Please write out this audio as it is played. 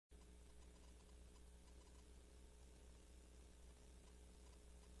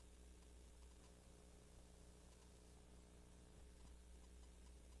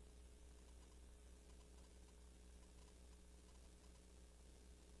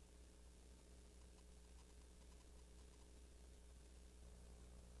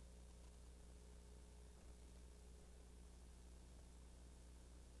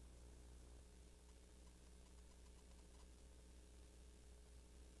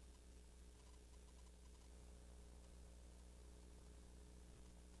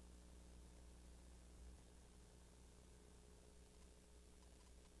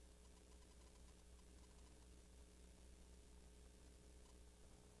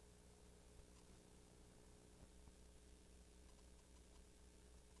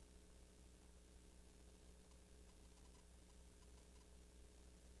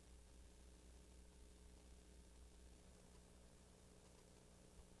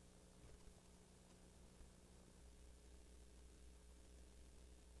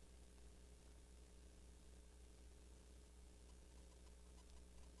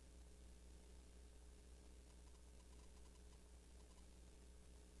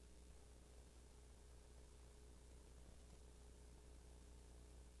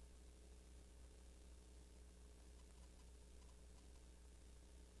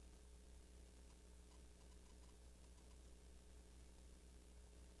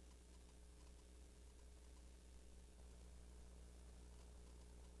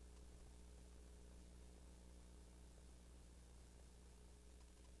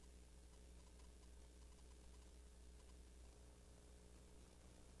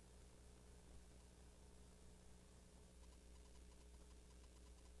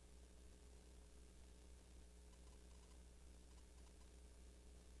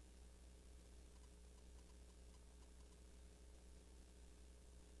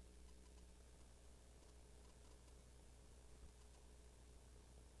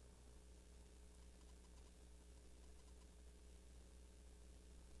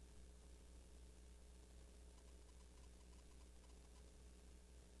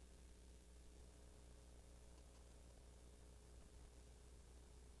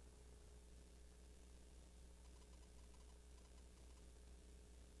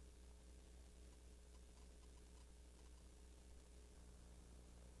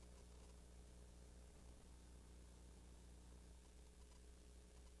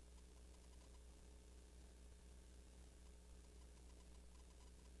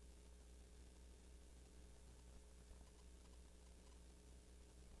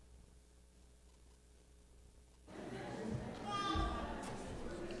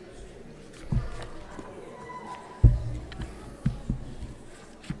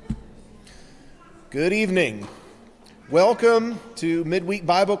Good evening. Welcome to midweek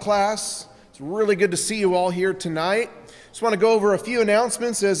Bible class. It's really good to see you all here tonight. Just want to go over a few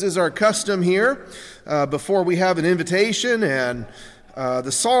announcements, as is our custom here, before we have an invitation. And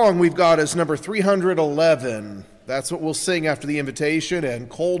the song we've got is number 311. That's what we'll sing after the invitation. And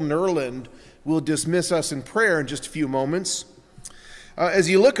Colton Erland will dismiss us in prayer in just a few moments. As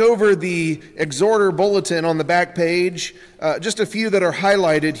you look over the exhorter bulletin on the back page, just a few that are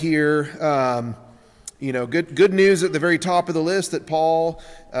highlighted here. Good news at the very top of the list that Paul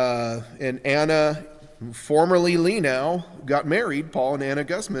and Anna, formerly Lee now, got married, Paul and Anna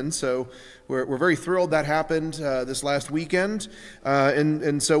Gusman. So we're very thrilled that happened this last weekend.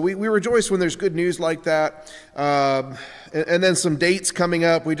 And so we rejoice when there's good news like that. And then some dates coming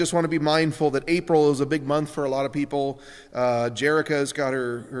up. We just want to be mindful that April is a big month for a lot of people. Jerica's got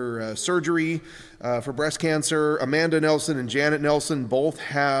her surgery for breast cancer. Amanda Nelson and Janet Nelson both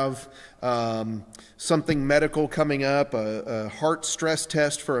have something medical coming up, a heart stress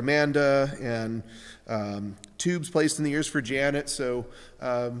test for Amanda, and tubes placed in the ears for Janet. So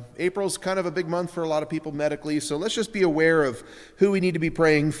April's kind of a big month for a lot of people medically. So let's just be aware of who we need to be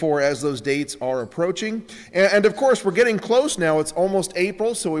praying for as those dates are approaching. And of course, we're getting close now. It's almost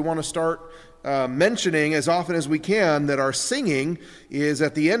April, so we want to start mentioning as often as we can that our singing is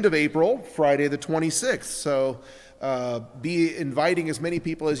at the end of April, Friday the 26th. So be inviting as many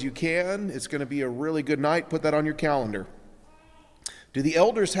people as you can. It's going to be a really good night. Put that on your calendar. Do the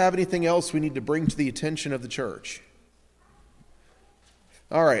elders have anything else we need to bring to the attention of the church?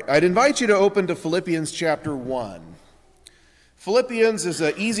 All right, I'd invite you to open to Philippians chapter 1. Philippians is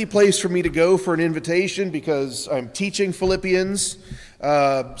an easy place for me to go for an invitation because I'm teaching Philippians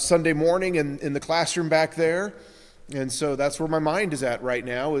Sunday morning in the classroom back there. And so that's where my mind is at right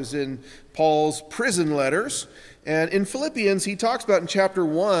now, is in Paul's prison letters. And in Philippians, he talks about in chapter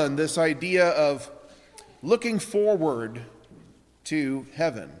 1 this idea of looking forward to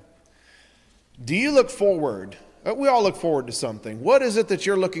heaven. Do you look forward? We all look forward to something. What is it that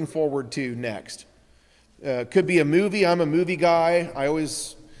you're looking forward to next? Could be a movie. I'm a movie guy. I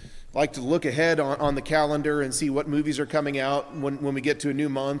always like to look ahead on the calendar and see what movies are coming out when we get to a new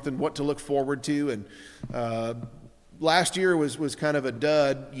month and what to look forward to. And last year was kind of a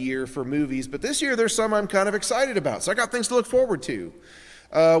dud year for movies, but this year there's some I'm kind of excited about. So I got things to look forward to.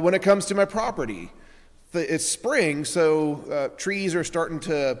 When it comes to my property, it's spring, so trees are starting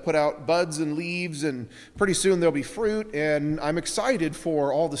to put out buds and leaves, and pretty soon there'll be fruit, and I'm excited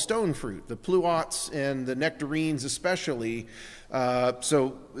for all the stone fruit, the pluots and the nectarines especially,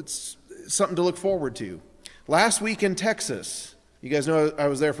 so it's something to look forward to. Last week in Texas, you guys know I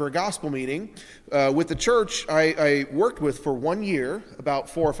was there for a gospel meeting with the church I worked with for 1 year, about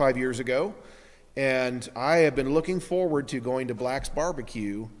 4 or 5 years ago, and I have been looking forward to going to Black's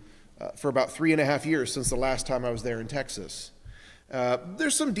Barbecue for about 3.5 years since the last time I was there in Texas.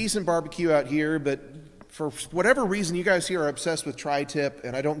 There's some decent barbecue out here, but for whatever reason, you guys here are obsessed with tri-tip,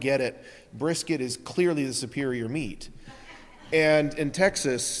 and I don't get it. Brisket is clearly the superior meat. And in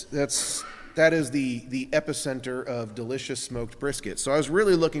Texas, that is the epicenter of delicious smoked brisket. So I was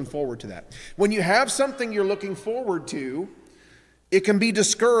really looking forward to that. When you have something you're looking forward to, it can be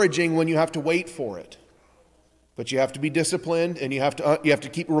discouraging when you have to wait for it. But you have to be disciplined, and you have to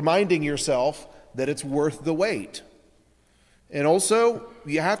keep reminding yourself that it's worth the wait. And also,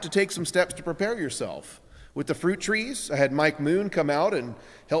 you have to take some steps to prepare yourself. With the fruit trees, I had Mike Moon come out and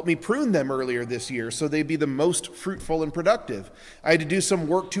help me prune them earlier this year so they'd be the most fruitful and productive. I had to do some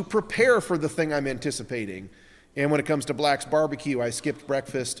work to prepare for the thing I'm anticipating. And when it comes to Black's Barbecue, I skipped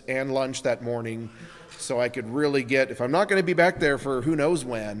breakfast and lunch that morning so I could really get, if I'm not going to be back there for who knows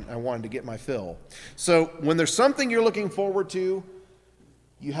when, I wanted to get my fill. So when there's something you're looking forward to,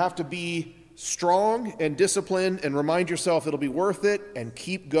 you have to be strong and disciplined and remind yourself it'll be worth it and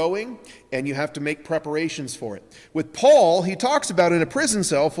keep going, and you have to make preparations for it. With Paul, he talks about in a prison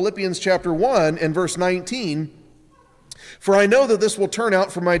cell, Philippians chapter 1 and verse 19, "For I know that this will turn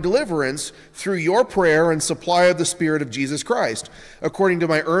out for my deliverance through your prayer and supply of the Spirit of Jesus Christ, according to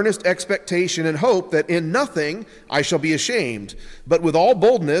my earnest expectation and hope that in nothing I shall be ashamed, but with all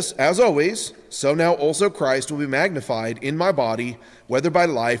boldness, as always, so now also Christ will be magnified in my body, whether by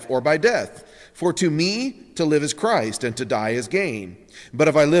life or by death. For to me to live is Christ, and to die is gain. But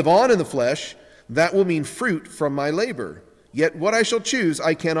if I live on in the flesh, that will mean fruit from my labor. Yet what I shall choose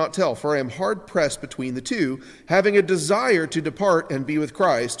I cannot tell, for I am hard pressed between the two, having a desire to depart and be with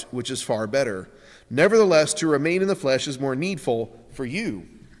Christ, which is far better. Nevertheless, to remain in the flesh is more needful for you."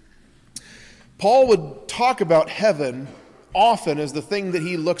 Paul would talk about heaven often as the thing that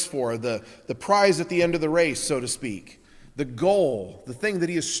he looks for, the prize at the end of the race, so to speak. The goal, the thing that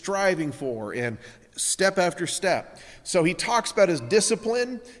he is striving for. And step after step. So he talks about his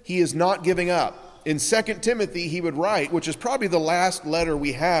discipline. He is not giving up. In 2 Timothy, he would write, which is probably the last letter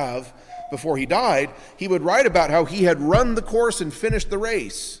we have before he died, he would write about how he had run the course and finished the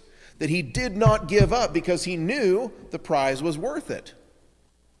race, that he did not give up because he knew the prize was worth it.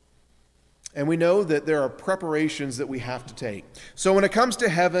 And we know that there are preparations that we have to take. So when it comes to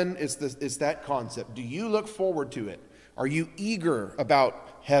heaven, it's that concept. Do you look forward to it? Are you eager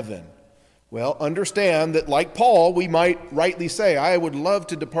about heaven? Well, understand that like Paul, we might rightly say, I would love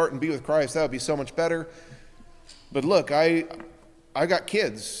to depart and be with Christ. That would be so much better. But look, I got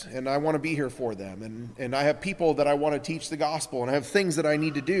kids, and I want to be here for them. And I have people that I want to teach the gospel, and I have things that I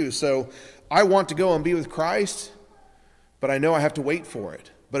need to do. So I want to go and be with Christ, but I know I have to wait for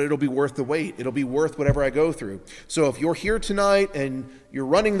it. But it'll be worth the wait. It'll be worth whatever I go through. So if you're here tonight, and you're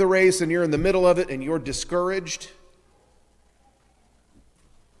running the race, and you're in the middle of it, and you're discouraged,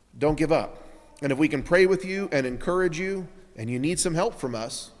 don't give up. And if we can pray with you and encourage you, and you need some help from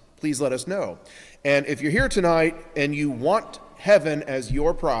us, please let us know. And if you're here tonight and you want heaven as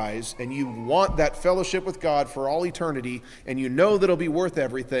your prize, and you want that fellowship with God for all eternity, and you know that it'll be worth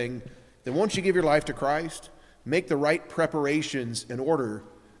everything, then won't you give your life to Christ? Make the right preparations in order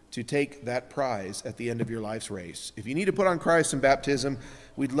to take that prize at the end of your life's race. If you need to put on Christ in baptism,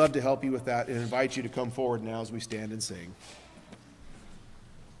 we'd love to help you with that and invite you to come forward now as we stand and sing.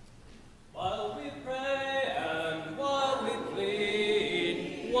 While we pray and while we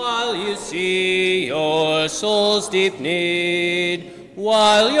plead, while you see your soul's deep need,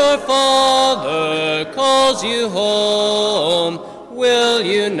 while your Father calls you home, will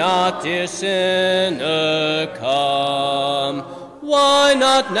you not, dear sinner, come? Why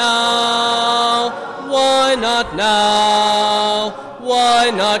not now? Why not now?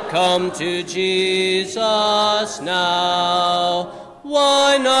 Why not come to Jesus now?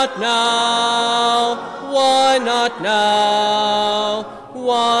 Why not now? Why not now?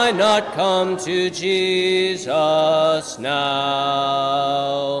 Why not come to Jesus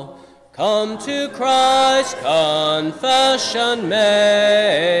now? Come to Christ, confession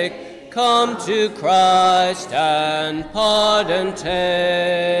make. Come to Christ and pardon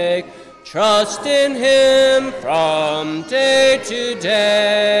take. Trust in him from day to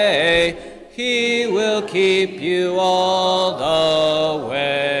day. He will keep you all the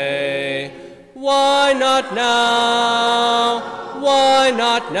way. Why not now? Why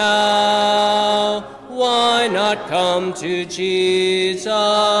not now? Why not come to Jesus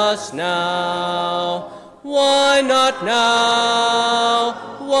now? Why not now?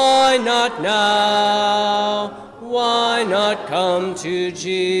 Why not now? Why not come to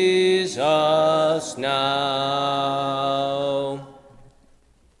Jesus now?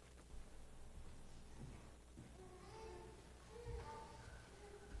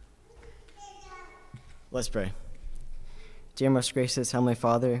 Let's pray. Dear most gracious Heavenly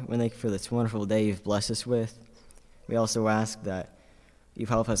Father, we thank you for this wonderful day you've blessed us with. We also ask that you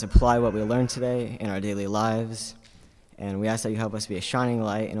help us apply what we learned today in our daily lives, and we ask that you help us be a shining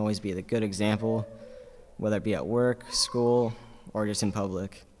light and always be the good example, whether it be at work, school, or just in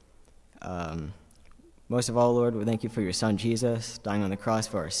public. Most of all, Lord, we thank you for your Son, Jesus, dying on the cross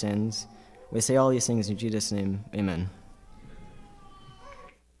for our sins. We say all these things in Jesus' name, amen.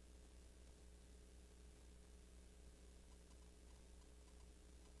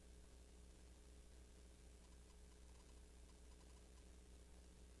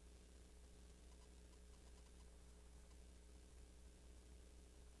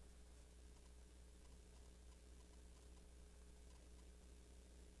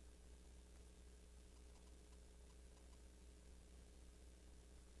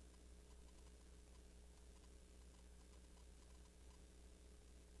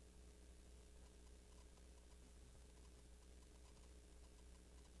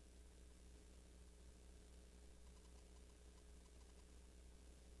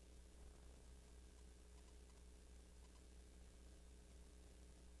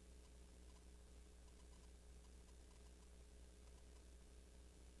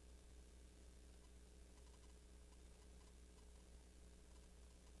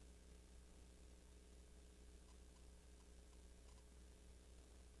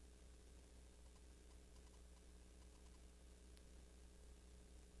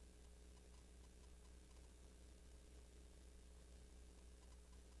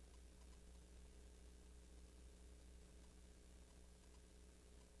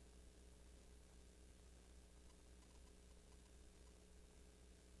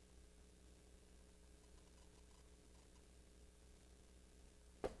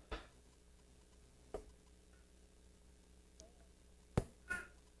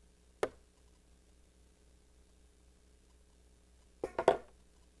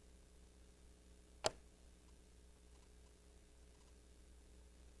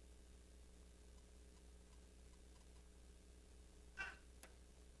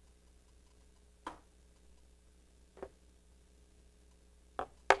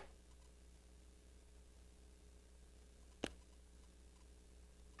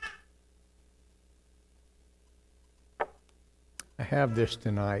 have this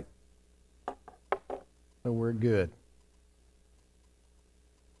tonight, so we're good.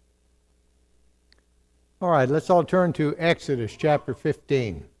 All right, let's all turn to Exodus chapter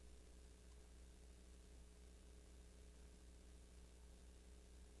 15.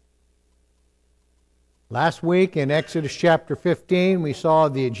 Last week in Exodus chapter 15, we saw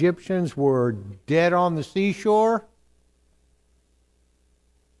the Egyptians were dead on the seashore.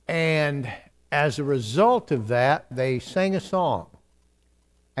 And as a result of that, they sang a song.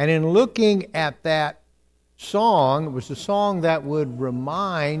 And in looking at that song, it was a song that would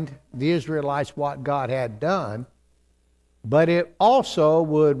remind the Israelites what God had done, but it also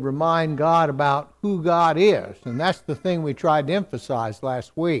would remind God about who God is. And that's the thing we tried to emphasize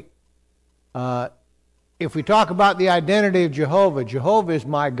last week. If we talk about the identity of Jehovah, Jehovah is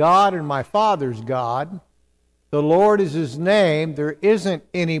my God and my Father's God. The Lord is His name. There isn't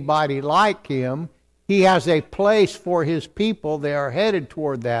anybody like Him. He has a place for His people. They are headed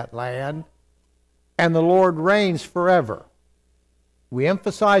toward that land. And the Lord reigns forever. We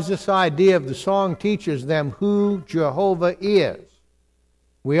emphasize this idea of the song teaches them who Jehovah is.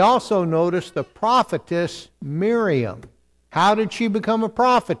 We also notice the prophetess Miriam. How did she become a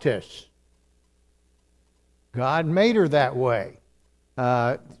prophetess? God made her that way.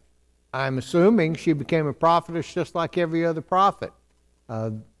 I'm assuming she became a prophetess just like every other prophet,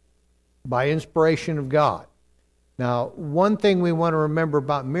 by inspiration of God. Now, one thing we want to remember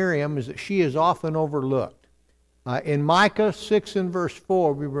about Miriam is that she is often overlooked. In Micah 6 and verse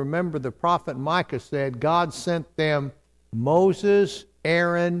 4, we remember the prophet Micah said, God sent them Moses,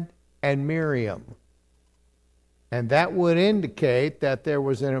 Aaron, and Miriam. And that would indicate that there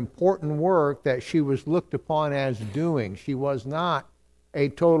was an important work that she was looked upon as doing. She was not a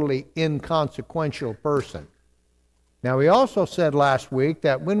totally inconsequential person. Now, we also said last week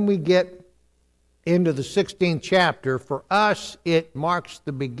that when we get into the 16th chapter, for us it marks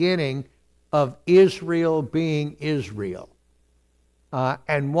the beginning of Israel being Israel.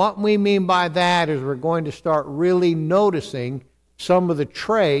 And what we mean by that is we're going to start really noticing some of the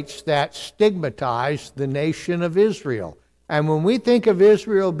traits that stigmatize the nation of Israel. And when we think of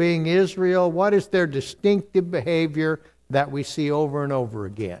Israel being Israel, what is their distinctive behavior that we see over and over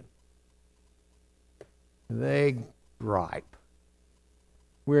again? They gripe.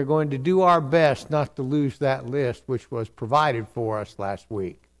 We're going to do our best not to lose that list which was provided for us last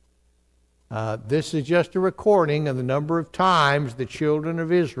week. This is just a recording of the number of times the children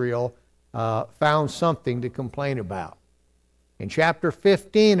of Israel found something to complain about. In chapter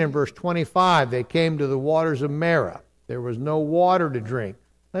 15 and verse 25, they came to the waters of Marah. There was no water to drink.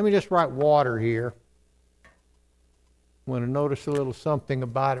 Let me just write water here. I want to notice a little something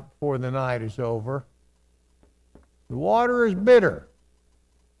about it before the night is over. The water is bitter.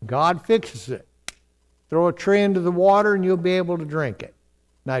 God fixes it. Throw a tree into the water and you'll be able to drink it.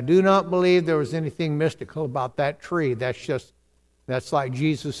 And I do not believe there was anything mystical about that tree. That's like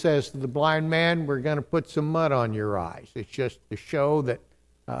Jesus says to the blind man, we're going to put some mud on your eyes. It's just to show that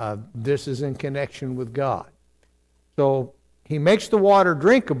this is in connection with God. So He makes the water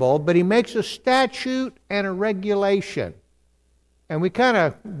drinkable, but He makes a statute and a regulation. And we kind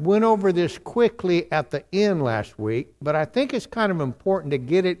of went over this quickly at the end last week, but I think it's kind of important to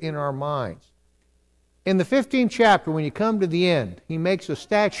get it in our minds. In the 15th chapter, when you come to the end, He makes a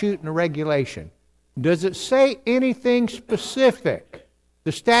statute and a regulation. Does it say anything specific?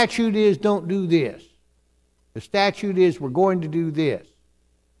 The statute is don't do this. The statute is we're going to do this.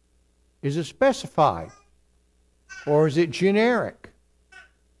 Is it specified? Or is it generic?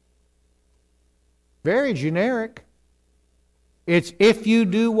 Very generic. It's if you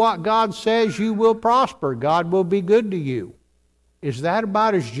do what God says, you will prosper. God will be good to you. Is that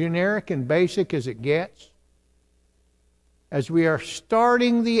about as generic and basic as it gets? As we are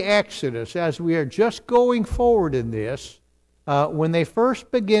starting the Exodus, as we are just going forward in this, when they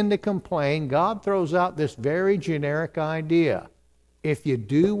first begin to complain, God throws out this very generic idea. If you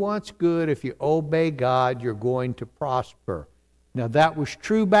do what's good, if you obey God, you're going to prosper. Now that was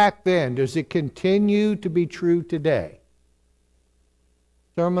true back then. Does it continue to be true today?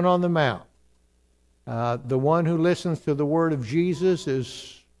 Sermon on the Mount. The one who listens to the word of Jesus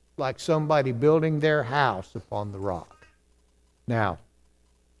is like somebody building their house upon the rock. Now,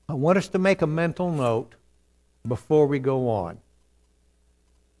 I want us to make a mental note before we go on.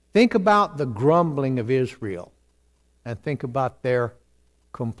 Think about the grumbling of Israel and think about their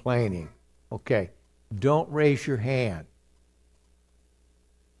complaining. Okay, don't raise your hand.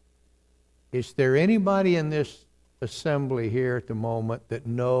 Is there anybody in this assembly here at the moment that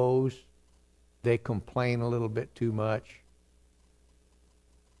knows they complain a little bit too much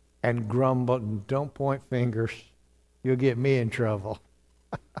and grumble? Don't point fingers. You'll get me in trouble.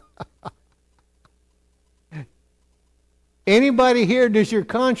 Anybody here, does your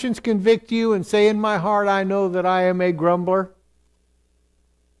conscience convict you and say, in my heart I know that I am a grumbler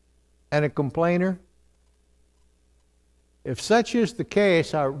and a complainer? If such is the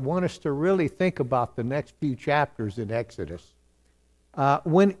case, I want us to really think about the next few chapters in Exodus.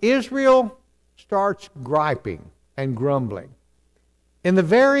 When Israel starts griping and grumbling, in the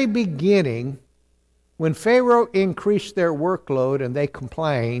very beginning, when Pharaoh increased their workload and they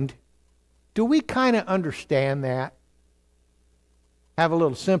complained, do we kind of understand that? Have a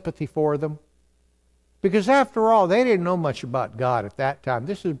little sympathy for them? Because after all, they didn't know much about God at that time.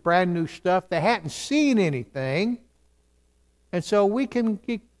 This is brand new stuff. They hadn't seen anything. And so we can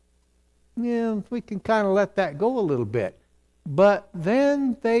kind of let that go a little bit. But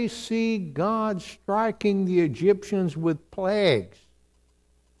then they see God striking the Egyptians with plagues.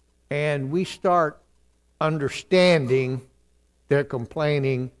 And we start understanding their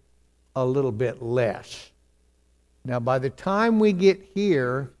complaining a little bit less. Now, by the time we get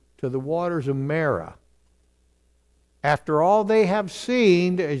here to the waters of Marah, after all they have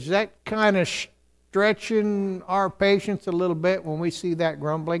seen, is that kind of stretching our patience a little bit when we see that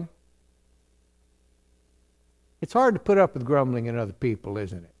grumbling? It's hard to put up with grumbling in other people,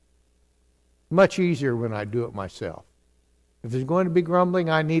 isn't it? Much easier when I do it myself. If there's going to be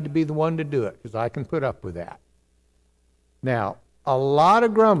grumbling, I need to be the one to do it because I can put up with that. Now, a lot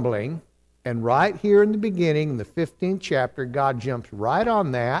of grumbling, and right here in the beginning, in the 15th chapter, God jumps right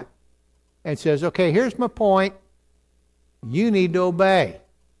on that and says, okay, here's my point. You need to obey.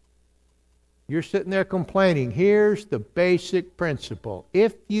 You're sitting there complaining. Here's the basic principle.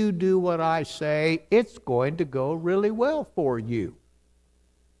 If you do what I say, it's going to go really well for you.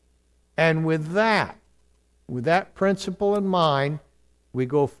 And with that principle in mind, we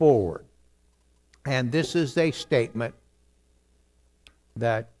go forward. And this is a statement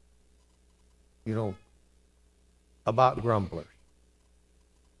that, about grumblers.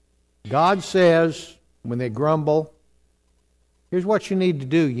 God says, when they grumble, here's what you need to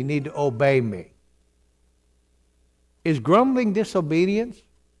do. You need to obey me. Is grumbling disobedience?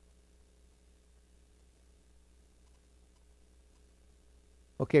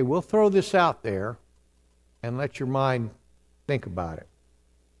 Okay, we'll throw this out there and let your mind think about it.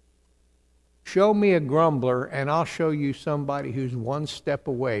 Show me a grumbler and I'll show you somebody who's one step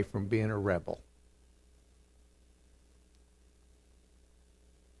away from being a rebel.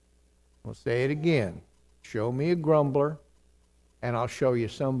 I'll say it again. Show me a grumbler and I'll show you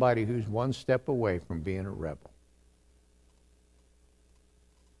somebody who's one step away from being a rebel.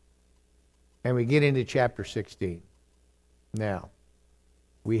 And we get into chapter 16. Now,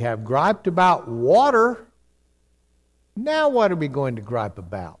 we have griped about water. Now what are we going to gripe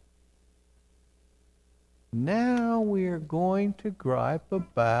about? Now we are going to gripe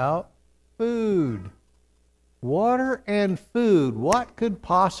about food. Water and food. What could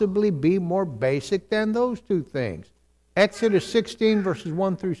possibly be more basic than those two things? Exodus 16, verses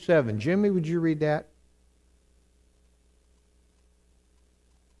 1 through 7. Jimmy, would you read that?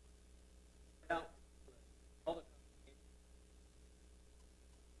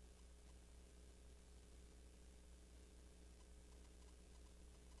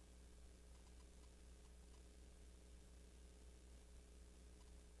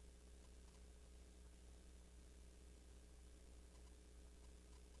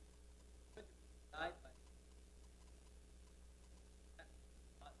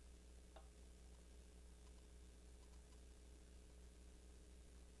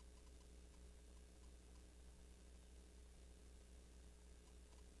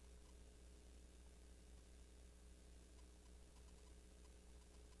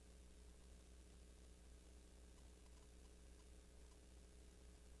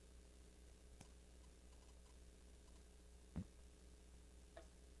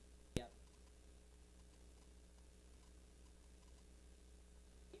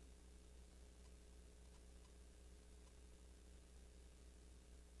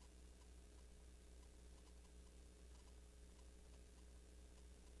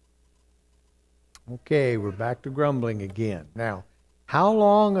 Okay, we're back to grumbling again. Now, how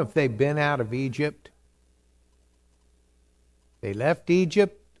long have they been out of Egypt? They left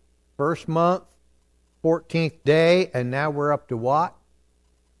Egypt first month, 14th day, and now we're up to what?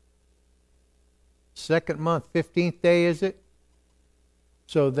 Second month, 15th day, is it?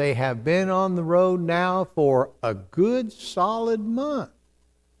 So they have been on the road now for a good solid month.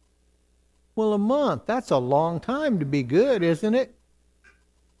 Well, a month, that's a long time to be good, isn't it?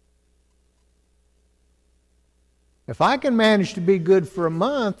 If I can manage to be good for a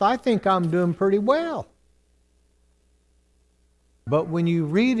month, I think I'm doing pretty well. But when you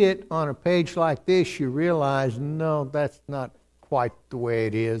read it on a page like this, you realize, no, that's not quite the way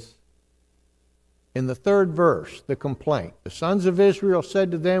it is. In the 3rd verse, the complaint. The sons of Israel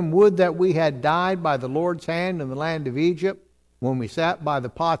said to them, would that we had died by the Lord's hand in the land of Egypt, when we sat by the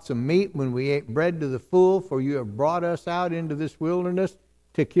pots of meat, when we ate bread to the full, for you have brought us out into this wilderness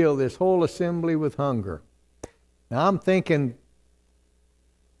to kill this whole assembly with hunger. Now I'm thinking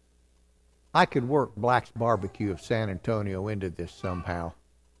I could work Black's Barbecue of San Antonio into this somehow.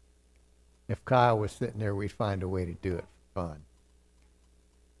 If Kyle was sitting there, we'd find a way to do it for fun.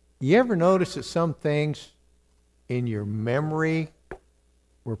 You ever notice that some things in your memory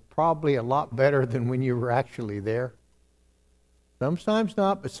were probably a lot better than when you were actually there? Sometimes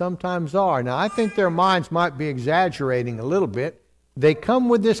not, but sometimes are. Now, I think their minds might be exaggerating a little bit. They come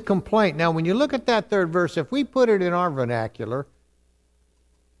with this complaint. Now, when you look at that 3rd verse, if we put it in our vernacular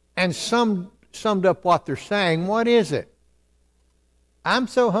and summed up what they're saying, what is it? I'm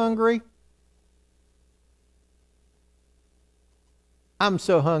so hungry. I'm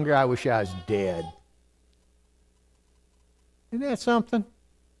so hungry, I wish I was dead. Isn't that something?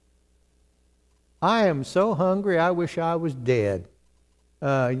 I am so hungry, I wish I was dead.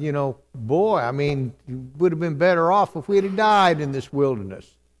 Boy, I mean, it would have been better off if we had died in this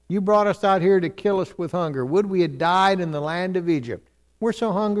wilderness. You brought us out here to kill us with hunger. Would we had died in the land of Egypt? We're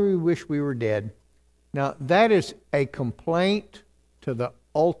so hungry, we wish we were dead. Now, that is a complaint to the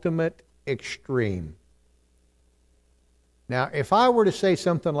ultimate extreme. Now, if I were to say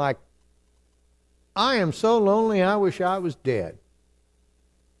something like, I am so lonely, I wish I was dead.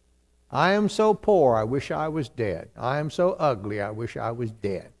 I am so poor, I wish I was dead. I am so ugly, I wish I was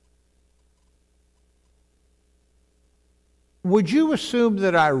dead. Would you assume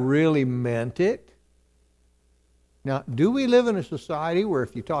that I really meant it? Now, do we live in a society where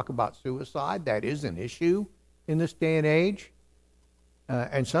if you talk about suicide, that is an issue in this day and age?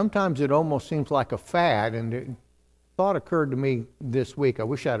 And sometimes it almost seems like a fad, and thought occurred to me this week. I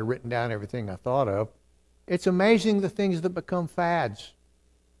wish I'd have written down everything I thought of. It's amazing the things that become fads,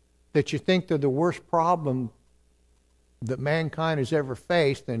 that you think they're the worst problem that mankind has ever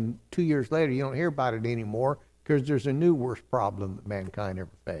faced, and 2 years later you don't hear about it anymore because there's a new worst problem that mankind ever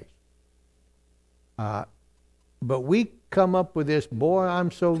faced. But we come up with this, boy, I'm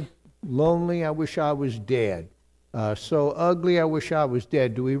so lonely, I wish I was dead. So ugly, I wish I was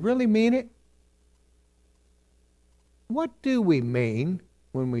dead. Do we really mean it? What do we mean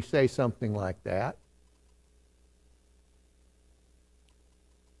when we say something like that?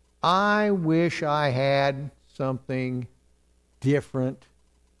 I wish I had something different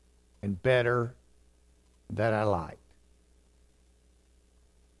and better that I liked.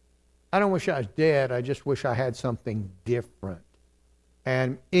 I don't wish I was dead, I just wish I had something different.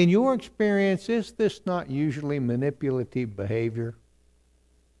 And in your experience, is this not usually manipulative behavior?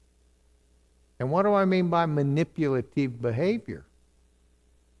 And what do I mean by manipulative behavior?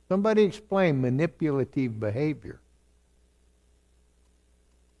 Somebody explain manipulative behavior.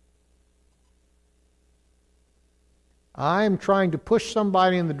 I'm trying to push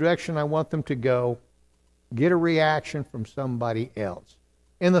somebody in the direction I want them to go, get a reaction from somebody else.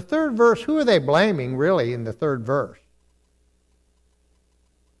 In the 3rd verse, who are they blaming really in the 3rd verse?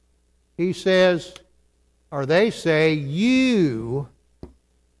 He says, or they say, you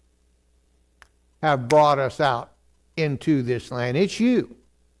have brought us out into this land. It's you.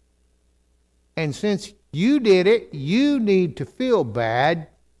 And since you did it, you need to feel bad.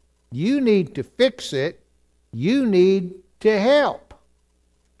 You need to fix it. You need to help.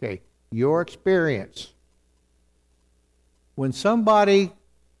 Okay, your experience. When somebody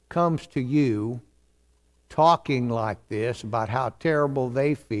comes to you talking like this about how terrible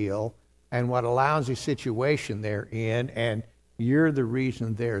they feel and what a lousy situation they're in, and you're the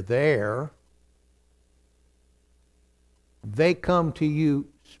reason they're there, they come to you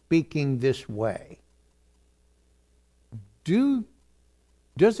speaking this way.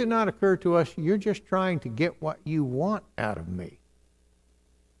 Does it not occur to us, you're just trying to get what you want out of me?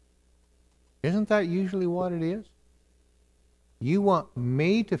 Isn't that usually what it is? You want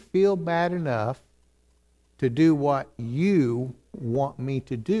me to feel bad enough to do what you want me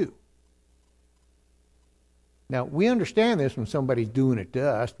to do. Now, we understand this when somebody's doing it to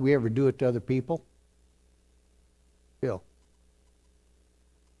us. Do we ever do it to other people? Bill.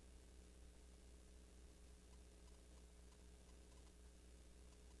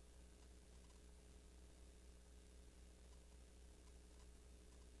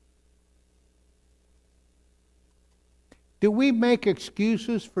 Do we make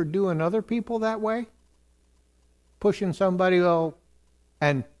excuses for doing other people that way? Pushing somebody,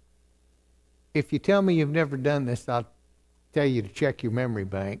 and if you tell me you've never done this, tell you to check your memory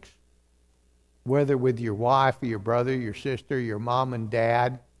banks, whether with your wife or your brother, your sister, your mom and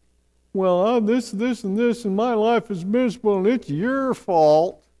dad. Well, this, and this, and my life is miserable, and it's your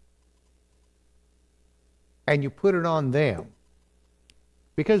fault. And you put it on them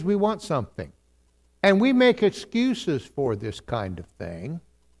because we want something. And we make excuses for this kind of thing.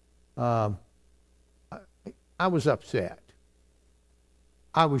 I was upset.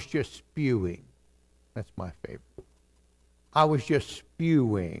 I was just spewing. That's my favorite. I was just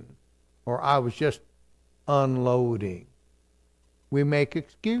spewing, or I was just unloading. We make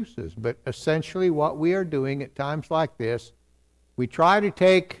excuses, but essentially what we are doing at times like this, we try to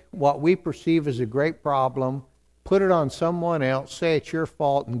take what we perceive as a great problem, put it on someone else, say it's your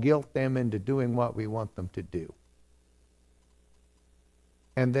fault, and guilt them into doing what we want them to do.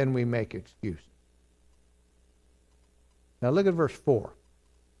 And then we make excuses. Now look at verse 4.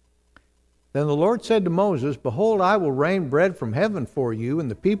 Then the Lord said to Moses, Behold, I will rain bread from heaven for you,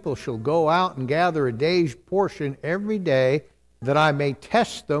 and the people shall go out and gather a day's portion every day, that I may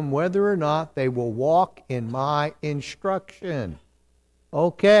test them whether or not they will walk in my instruction.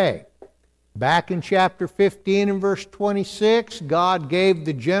 Okay. Back in chapter 15 and verse 26, God gave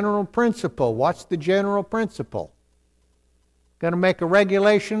the general principle. What's the general principle? Going to make a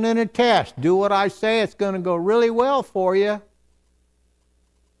regulation and a test. Do what I say, it's going to go really well for you.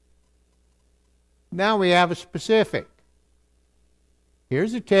 Now we have a specific.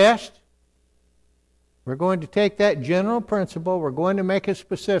 Here's a test. We're going to take that general principle, we're going to make it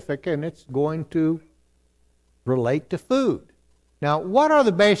specific, and it's going to relate to food. Now, what are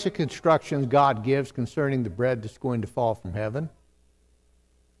the basic instructions God gives concerning the bread that's going to fall from heaven?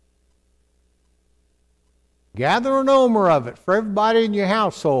 Gather an omer of it for everybody in your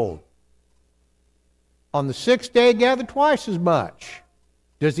household. On the 6th day, gather twice as much.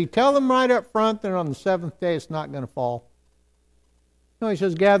 Does he tell them right up front that on the 7th day it's not going to fall? No, he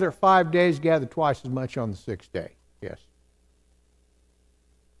says gather 5 days, gather twice as much on the 6th day. Yes.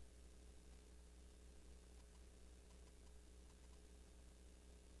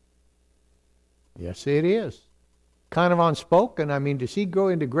 Yes, it is. Kind of unspoken. I mean, does he go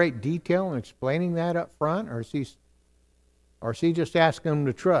into great detail in explaining that up front? Or is he just asking them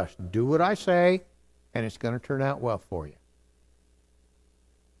to trust? Do what I say, and it's going to turn out well for you.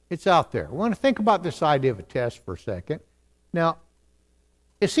 It's out there. I want to think about this idea of a test for a second. Now,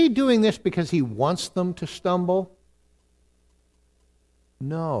 is he doing this because he wants them to stumble?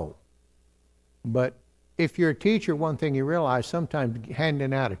 No. But if you're a teacher, one thing you realize, sometimes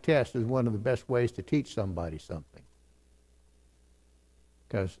handing out a test is one of the best ways to teach somebody something.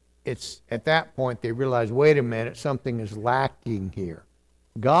 Because it's at that point they realize, wait a minute, something is lacking here.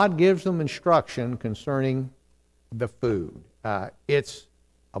 God gives them instruction concerning the food. It's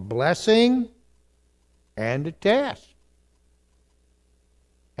a blessing and a test.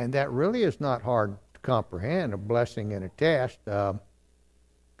 And that really is not hard to comprehend, a blessing and a test.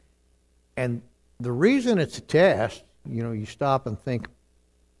 And the reason it's a test, you stop and think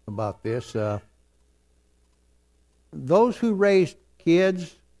about this. Those who raised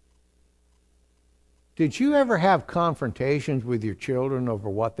kids, did you ever have confrontations with your children over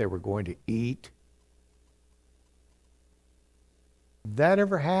what they were going to eat? Did that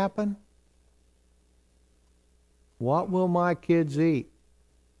ever happen? What will my kids eat?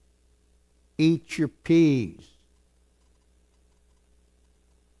 Eat your peas.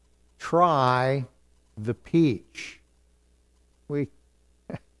 Try the peach. We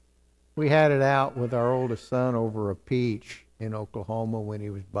had it out with our oldest son over a peach in Oklahoma when he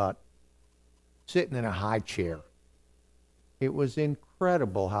was about sitting in a high chair. It was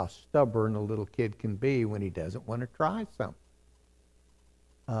incredible how stubborn a little kid can be when he doesn't want to try something.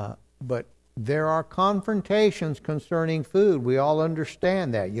 But there are confrontations concerning food. We all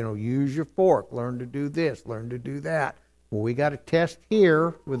understand that. Use your fork. Learn to do this. Learn to do that. Well, we got a test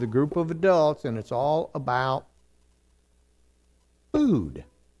here with a group of adults, and it's all about food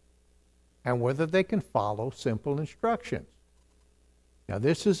and whether they can follow simple instructions. Now,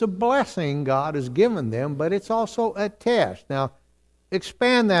 this is a blessing God has given them, but it's also a test. Now,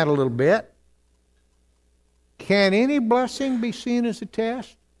 expand that a little bit. Can any blessing be seen as a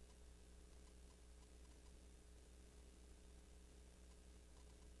test?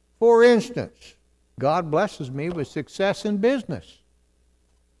 For instance, God blesses me with success in business.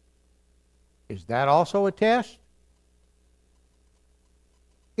 Is that also a test?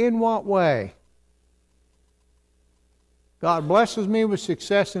 In what way? God blesses me with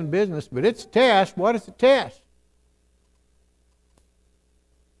success in business, but it's a test. What is a test?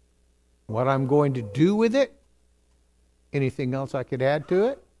 What I'm going to do with it? Anything else I could add to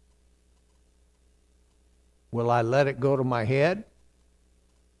it? Will I let it go to my head?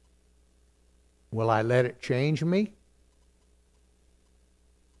 Will I let it change me?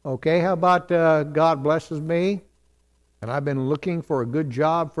 Okay, how about God blesses me, and I've been looking for a good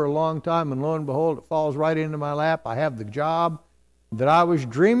job for a long time, and lo and behold, it falls right into my lap. I have the job that I was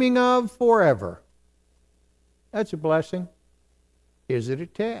dreaming of forever. That's a blessing. Is it a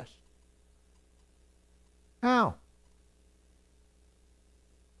test? How?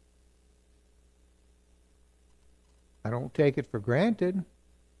 I don't take it for granted.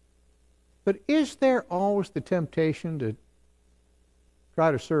 But is there always the temptation to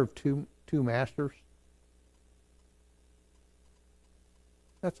try to serve two masters?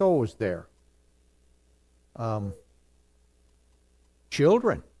 That's always there.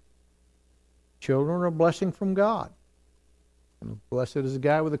 Children. Children are a blessing from God. And blessed is the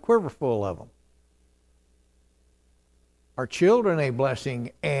guy with a quiver full of them. Are children a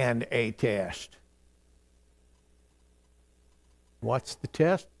blessing and a test? What's the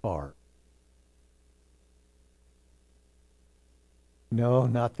test part? No,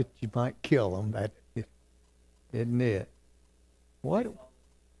 not that you might kill them. That isn't it. What?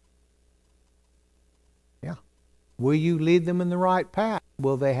 Yeah. Will you lead them in the right path?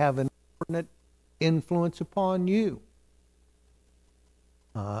 Will they have an important influence upon you?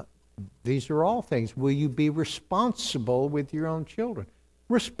 These are all things. Will you be responsible with your own children?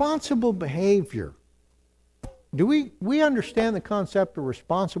 Responsible behavior. Do we understand the concept of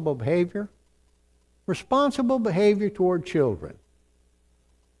responsible behavior? Responsible behavior toward children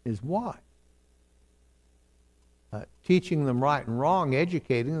is what? Teaching them right and wrong,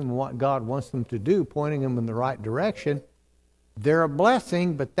 educating them what God wants them to do, pointing them in the right direction. They're a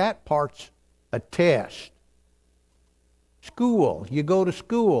blessing, but that part's a test. School. You go to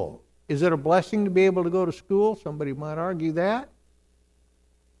school. Is it a blessing to be able to go to school? Somebody might argue that.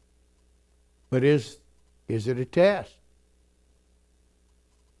 But is it a test?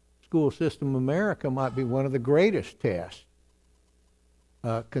 School system America might be one of the greatest tests,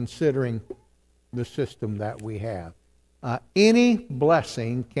 considering the system that we have. Any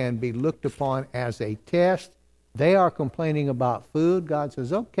blessing can be looked upon as a test. They are complaining about food. God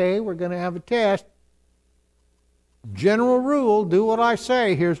says, okay, we're going to have a test. General rule, do what I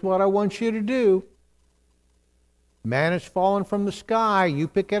say. Here's what I want you to do. Manna's fallen from the sky. You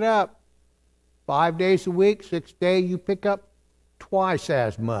pick it up. 5 days a week, 6 days, you pick up twice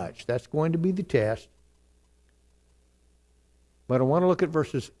as much. That's going to be the test. But I want to look at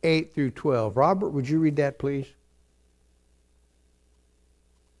verses 8 through 12. Robert, would you read that, please?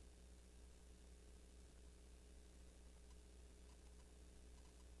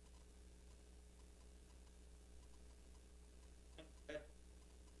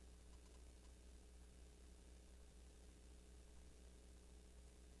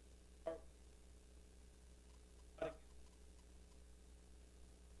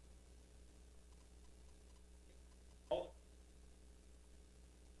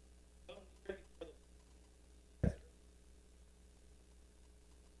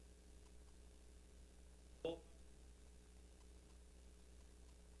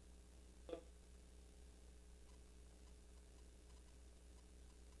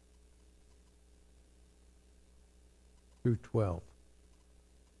 Through 12.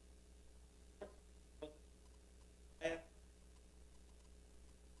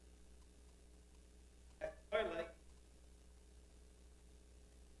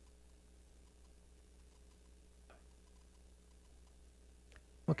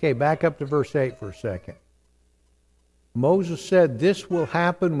 Okay, back up to verse 8 for a second. Moses said, "This will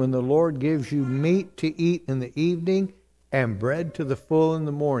happen when the Lord gives you meat to eat in the evening and bread to the full in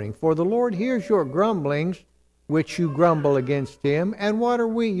the morning. For the Lord hears your grumblings, which you grumble against him. And what are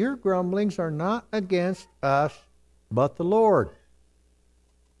we? Your grumblings are not against us, but the Lord."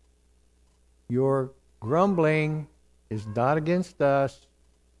 Your grumbling is not against us,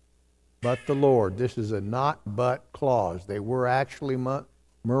 but the Lord. This is a not but clause. They were actually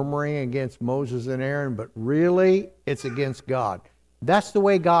murmuring against Moses and Aaron, but really it's against God. That's the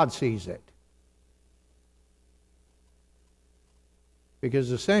way God sees it.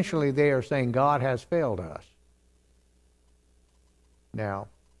 Because essentially they are saying God has failed us. Now,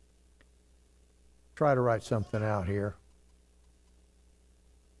 try to write something out here.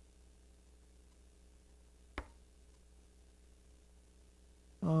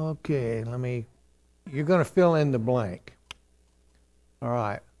 Okay, you're going to fill in the blank. All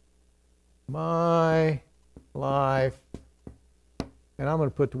right. My life, and I'm going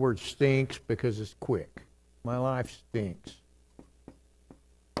to put the word stinks because it's quick. My life stinks.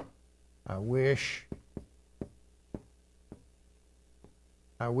 I wish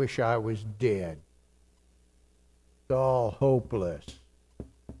I was dead. dull, hopeless,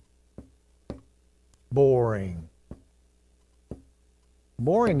 boring.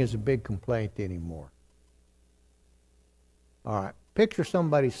 Boring is a big complaint anymore. All right, picture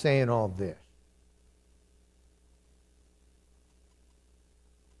somebody saying all this.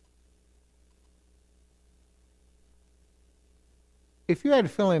 If you had to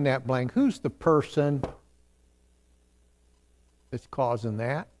fill in that blank, who's the person that's causing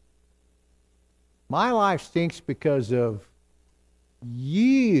that? My life stinks because of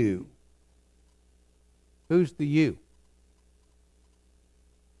you. Who's the you?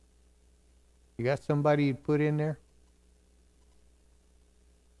 You got somebody you'd put in there?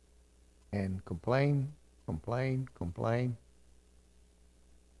 And complain, complain, complain.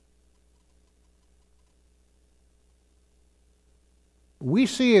 We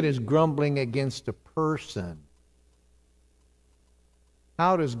see it as grumbling against a person.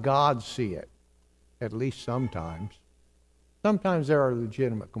 How does God see it? At least sometimes. Sometimes there are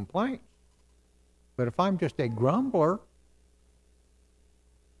legitimate complaints. But if I'm just a grumbler,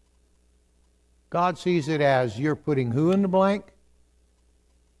 God sees it as you're putting who in the blank?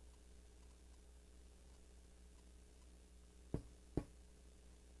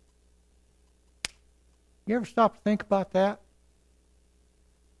 You ever stop to think about that?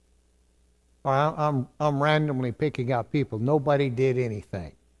 I'm randomly picking out people. Nobody did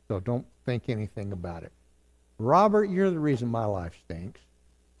anything, so don't think anything about it. Robert, you're the reason my life stinks.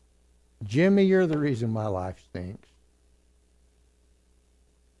 Jimmy, you're the reason my life stinks.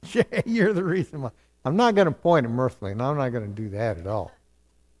 Jay, you're the reason I'm not going to point at Mirthly, and I'm not going to do that at all.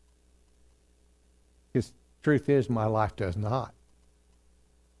 Because truth is, my life does not.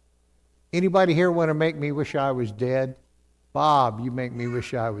 Anybody here want to make me wish I was dead? Bob, you make me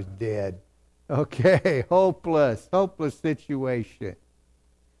wish I was dead. Okay, hopeless situation.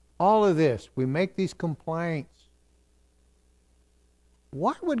 All of this, we make these complaints.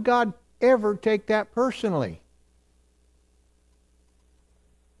 Why would God ever take that personally?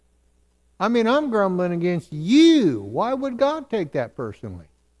 I mean, I'm grumbling against you. Why would God take that personally?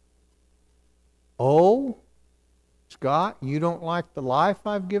 Oh, Scott, you don't like the life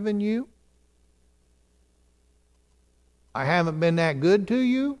I've given you? I haven't been that good to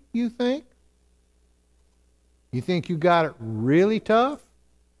you, you think? You think you got it really tough?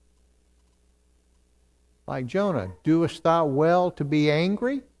 Like Jonah, doest thou well to be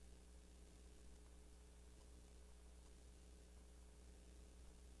angry?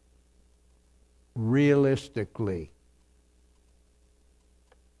 Realistically,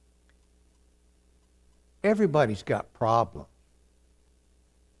 everybody's got problems.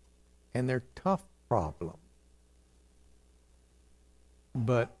 And they're tough problems.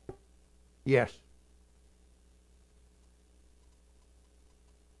 But, yes.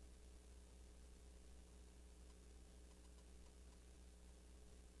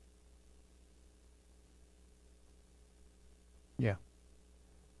 Yeah.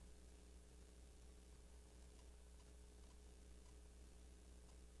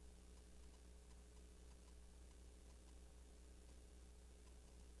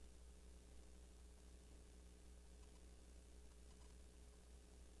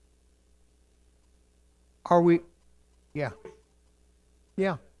 Are we? Yeah.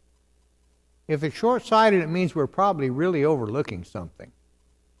 Yeah. If it's short-sighted, it means we're probably really overlooking something.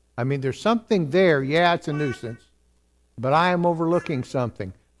 I mean, there's something there. Yeah, it's a nuisance. But I am overlooking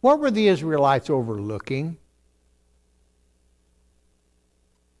something. What were the Israelites overlooking?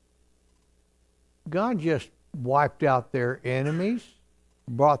 God just wiped out their enemies,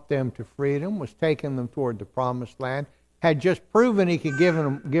 brought them to freedom, was taking them toward the promised land, had just proven he could give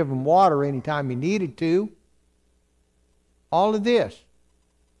them water anytime he needed to. All of this.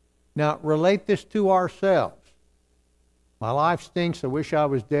 Now, relate this to ourselves. My life stinks. I wish I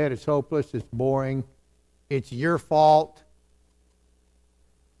was dead. It's hopeless. It's boring. It's your fault.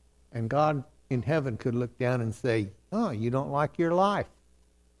 And God in heaven could look down and say, oh, you don't like your life.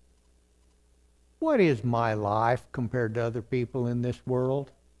 What is my life compared to other people in this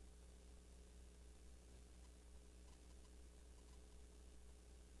world?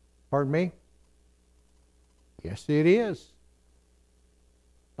 Pardon me? Yes, it is.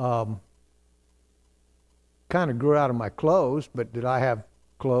 Kind of grew out of my clothes, but did I have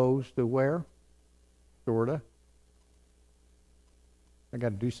clothes to wear? Sorta. I got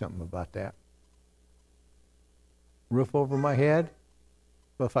to do something about that. Roof over my head.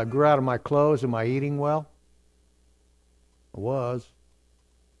 But if I grew out of my clothes, am I eating well? I was.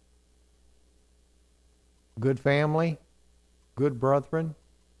 Good family. Good brethren.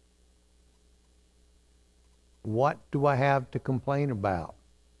 What do I have to complain about?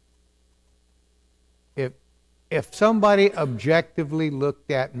 If somebody objectively looked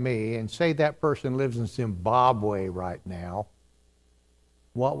at me and say that person lives in Zimbabwe right now,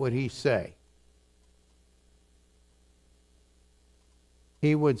 what would he say?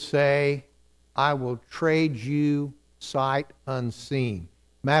 He would say, I will trade you sight unseen.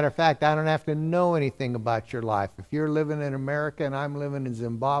 Matter of fact, I don't have to know anything about your life. If you're living in America and I'm living in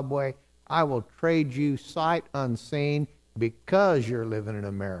Zimbabwe, I will trade you sight unseen because you're living in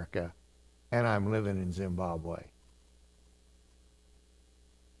America and I'm living in Zimbabwe.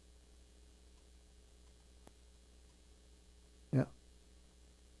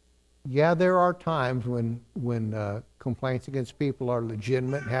 Yeah, there are times when complaints against people are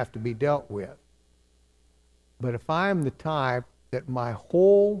legitimate and have to be dealt with. But if I'm the type that my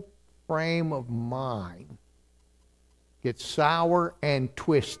whole frame of mind gets sour and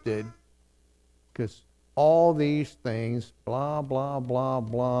twisted because all these things, blah, blah, blah,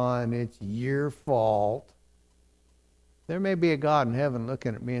 blah, and it's your fault, there may be a God in heaven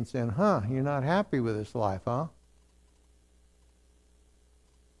looking at me and saying, huh, you're not happy with this life, huh?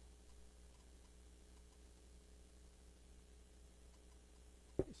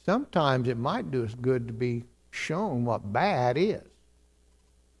 Sometimes it might do us good to be shown what bad is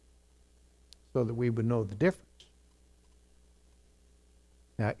so that we would know the difference.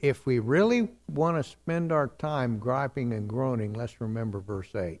 Now, if we really want to spend our time griping and groaning, let's remember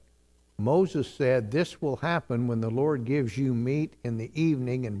verse 8. Moses said, this will happen when the Lord gives you meat in the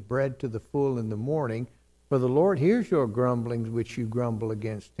evening and bread to the full in the morning, for the Lord hears your grumblings which you grumble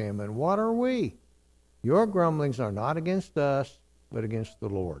against him. And what are we? Your grumblings are not against us, but against the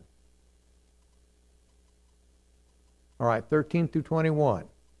Lord. All right, 13 through 21.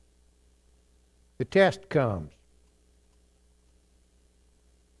 The test comes.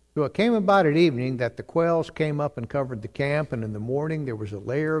 So it came about at evening that the quails came up and covered the camp, and in the morning there was a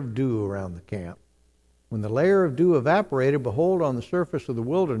layer of dew around the camp. When the layer of dew evaporated, behold, on the surface of the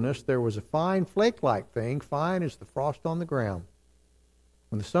wilderness there was a fine flake-like thing, fine as the frost on the ground.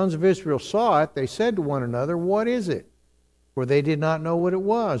 When the sons of Israel saw it, they said to one another, what is it? For they did not know what it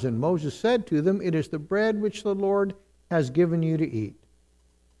was. And Moses said to them, it is the bread which the Lord has given you to eat.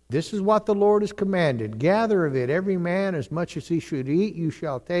 This is what the Lord has commanded. Gather of it every man as much as he should eat. You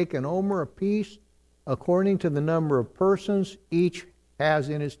shall take an omer apiece, according to the number of persons each has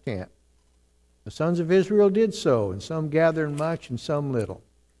in his tent. The sons of Israel did so, and some gathered much and some little.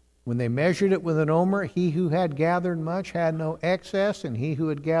 When they measured it with an omer, he who had gathered much had no excess, and he who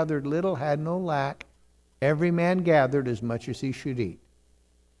had gathered little had no lack. Every man gathered as much as he should eat.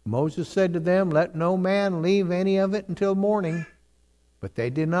 Moses said to them, let no man leave any of it until morning. But they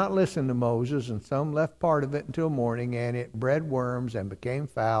did not listen to Moses, and some left part of it until morning, and it bred worms and became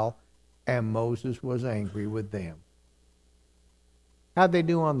foul, and Moses was angry with them. How'd they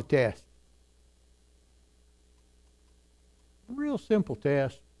do on the test? A real simple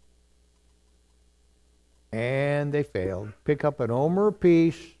test. And they failed. Pick up an omer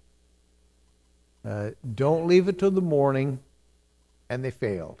apiece. Don't leave it till the morning, and they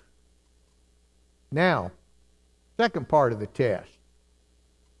failed. Now, second part of the test,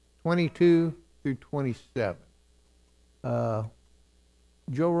 22 through 27. Joe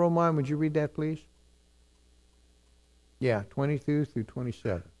Romine, would you read that, please? Yeah, 22 through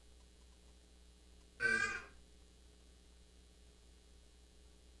 27.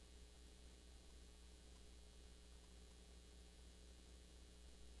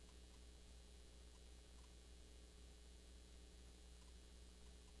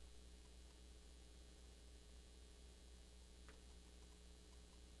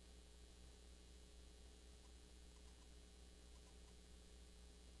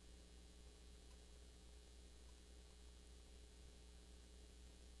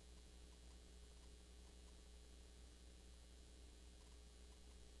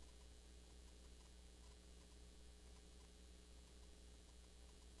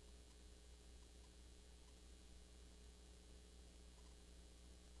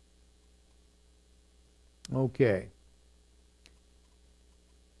 Okay.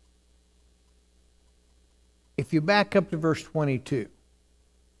 If you back up to verse 22,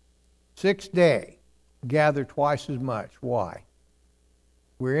 6th day, gather twice as much. Why?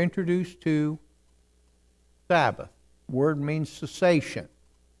 We're introduced to Sabbath. Word means cessation.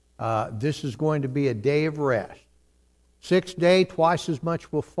 This is going to be a day of rest. 6th day, twice as much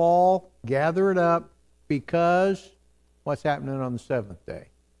will fall. Gather it up because what's happening on the 7th day?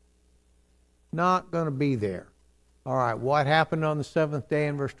 Not going to be there. All right, what happened on the 7th day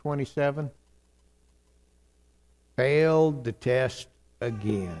in verse 27? Failed the test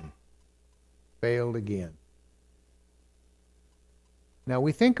again. Failed again. Now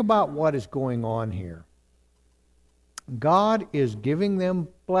we think about what is going on here. God is giving them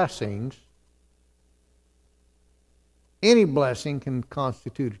blessings. Any blessing can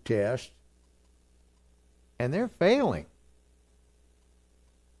constitute a test, and they're failing.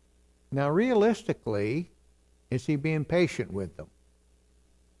 Now, realistically, is he being patient with them?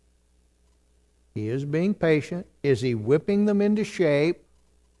 He is being patient. Is he whipping them into shape?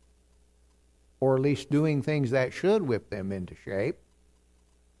 Or at least doing things that should whip them into shape?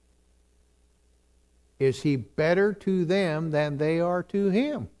 Is he better to them than they are to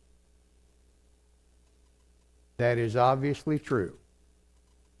him? That is obviously true.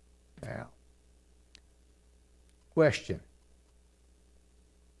 Now, question.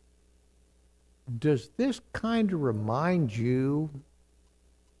 Does this kind of remind you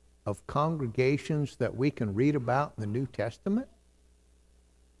of congregations that we can read about in the New Testament?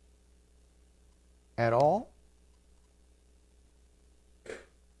 At all?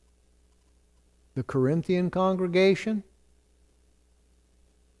 The Corinthian congregation?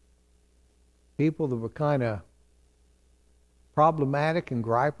 People that were kind of problematic and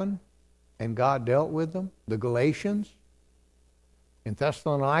griping, and God dealt with them. The Galatians? In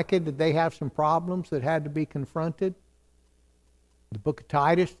Thessalonica, did they have some problems that had to be confronted? The book of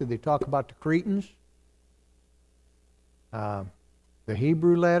Titus, did they talk about the Cretans? The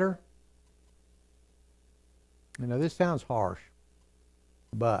Hebrew letter? You know, this sounds harsh,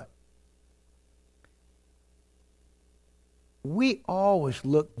 but we always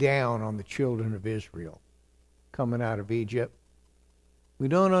look down on the children of Israel coming out of Egypt. We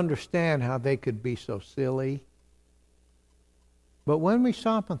don't understand how they could be so silly. But when we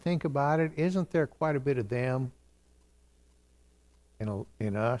stop and think about it, isn't there quite a bit of them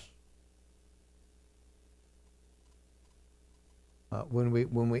in us? When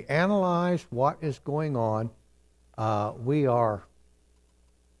we analyze what is going on, we are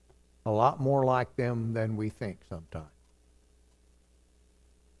a lot more like them than we think sometimes.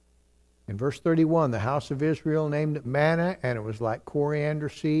 In verse 31, the house of Israel named it manna, and it was like coriander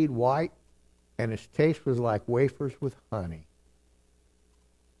seed, white, and its taste was like wafers with honey.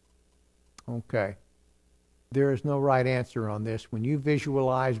 Okay. There is no right answer on this. When you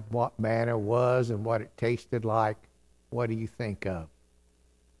visualize what manna was and what it tasted like, what do you think of?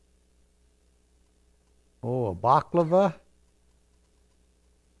 Oh, a baklava?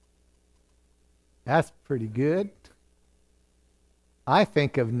 That's pretty good. I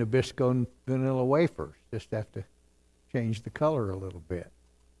think of Nabisco vanilla wafers. Just have to change the color a little bit.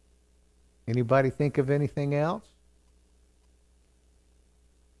 Anybody think of anything else?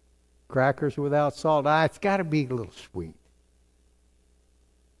 Crackers without salt. It's got to be a little sweet.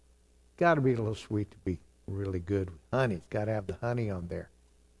 Got to be a little sweet to be really good with honey. It's got to have the honey on there.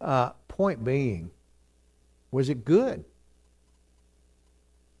 Point being, was it good?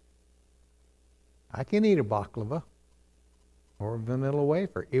 I can eat a baklava or a vanilla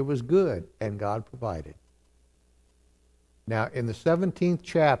wafer. It was good, and God provided. Now, in the 17th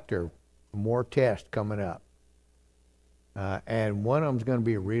chapter, more tests coming up. And one of them is going to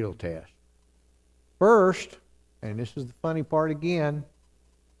be a real test. First, and this is the funny part again,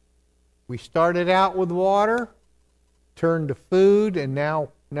 we started out with water, turned to food, and now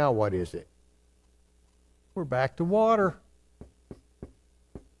what is it? We're back to water.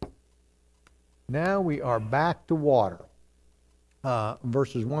 Now we are back to water.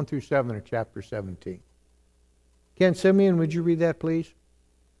 Verses 1 through 7 of chapter 17. Ken Simeon, would you read that, please?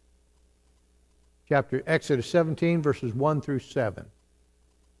 Exodus 17, verses 1 through 7.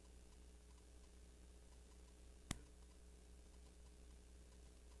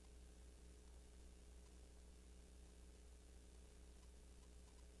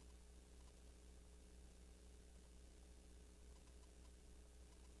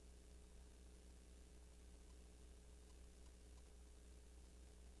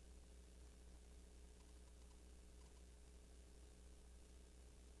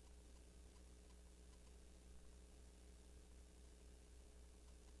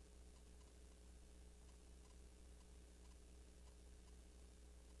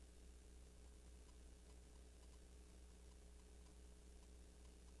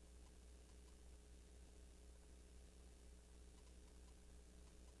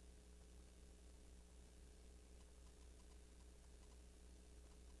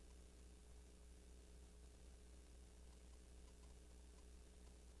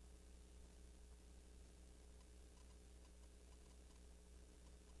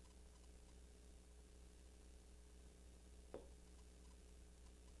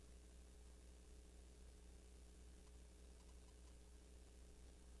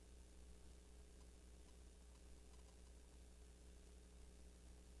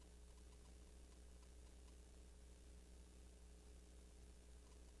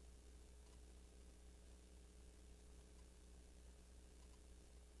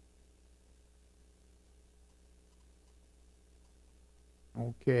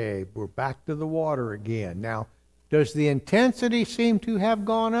 Okay, we're back to the water again. Now, does the intensity seem to have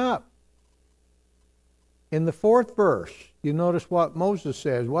gone up? In the 4th verse, you notice what Moses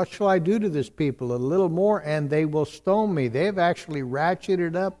says, "What shall I do to this people? A little more and they will stone me." They've actually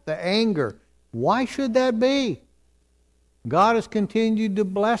ratcheted up the anger. Why should that be? God has continued to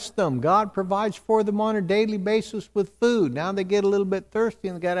bless them. God provides for them on a daily basis with food. Now they get a little bit thirsty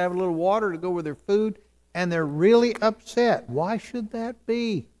and they got to have a little water to go with their food, and they're really upset. Why should that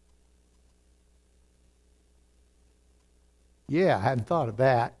be? Yeah, I hadn't thought of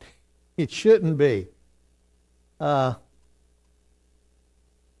that. It shouldn't be. Hey,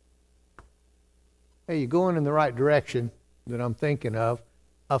 you're going in the right direction that I'm thinking of.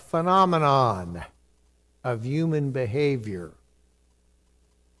 A phenomenon of human behavior.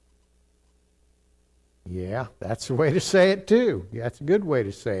 Yeah, that's the way to say it too. Yeah, that's a good way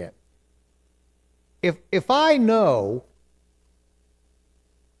to say it. If I know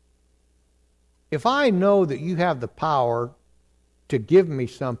that you have the power to give me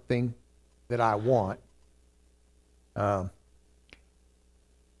something that I want,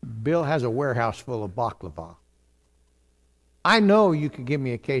 Bill has a warehouse full of baklava. I know you could give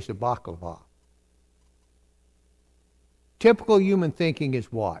me a case of baklava. Typical human thinking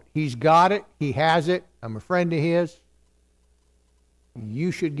is what? He's got it, he has it, I'm a friend of his,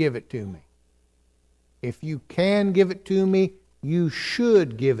 you should give it to me. If you can give it to me, you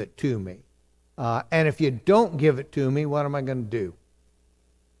should give it to me. And if you don't give it to me, what am I going to do?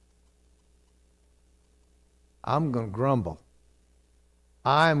 I'm going to grumble.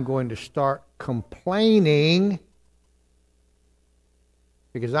 I'm going to start complaining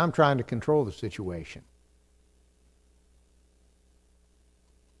because I'm trying to control the situation.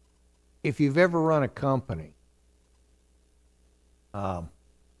 If you've ever run a company,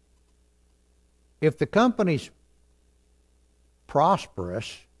 if the company's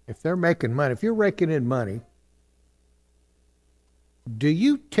prosperous, if they're making money, if you're raking in money, do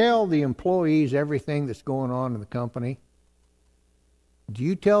you tell the employees everything that's going on in the company? Do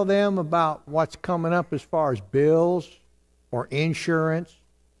you tell them about what's coming up as far as bills or insurance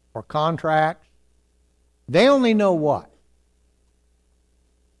or contracts? They only know what?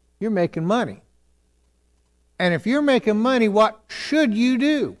 You're making money. And if you're making money, what should you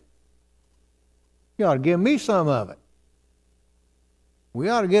do? You ought to give me some of it. We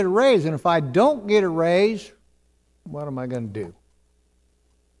ought to get a raise. And if I don't get a raise, what am I going to do?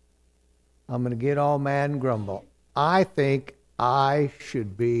 I'm going to get all mad and grumble. I think I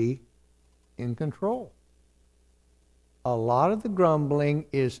should be in control. A lot of the grumbling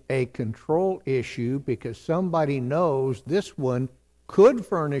is a control issue because somebody knows this one could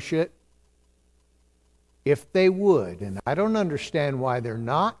furnish it if they would. And I don't understand why they're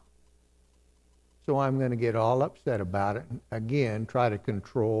not. So I'm going to get all upset about it and again try to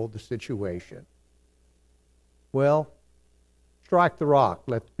control the situation. Well, strike the rock,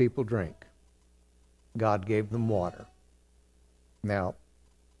 let the people drink. God gave them water. Now,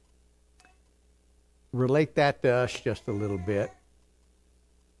 relate that to us just a little bit.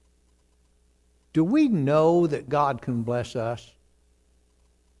 Do we know that God can bless us?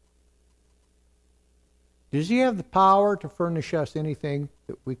 Does He have the power to furnish us anything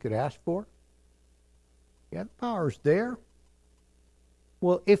that we could ask for? Yeah, the power's there.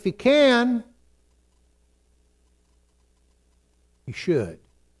 Well, if He can, He should.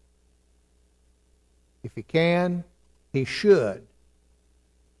 If He can, He should.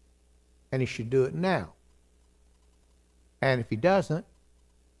 And He should do it now. And if He doesn't,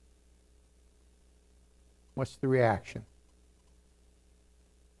 what's the reaction?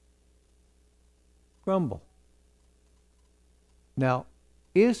 Grumble. Now,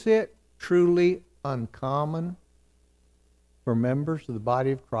 is it truly uncommon for members of the body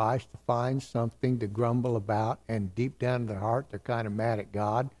of Christ to find something to grumble about, and deep down in their heart they're kind of mad at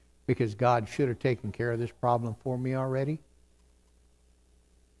God because God should have taken care of this problem for me already?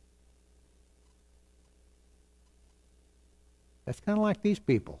 That's kind of like these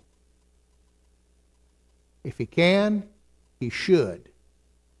people. If He can, He should.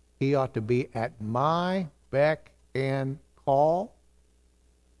 He ought to be at my beck and call.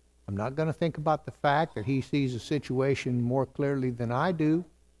 I'm not going to think about the fact that He sees a situation more clearly than I do.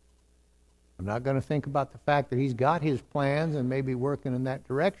 I'm not going to think about the fact that He's got His plans and may be working in that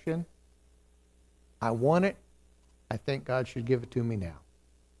direction. I want it. I think God should give it to me now.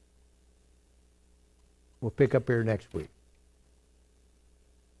 We'll pick up here next week.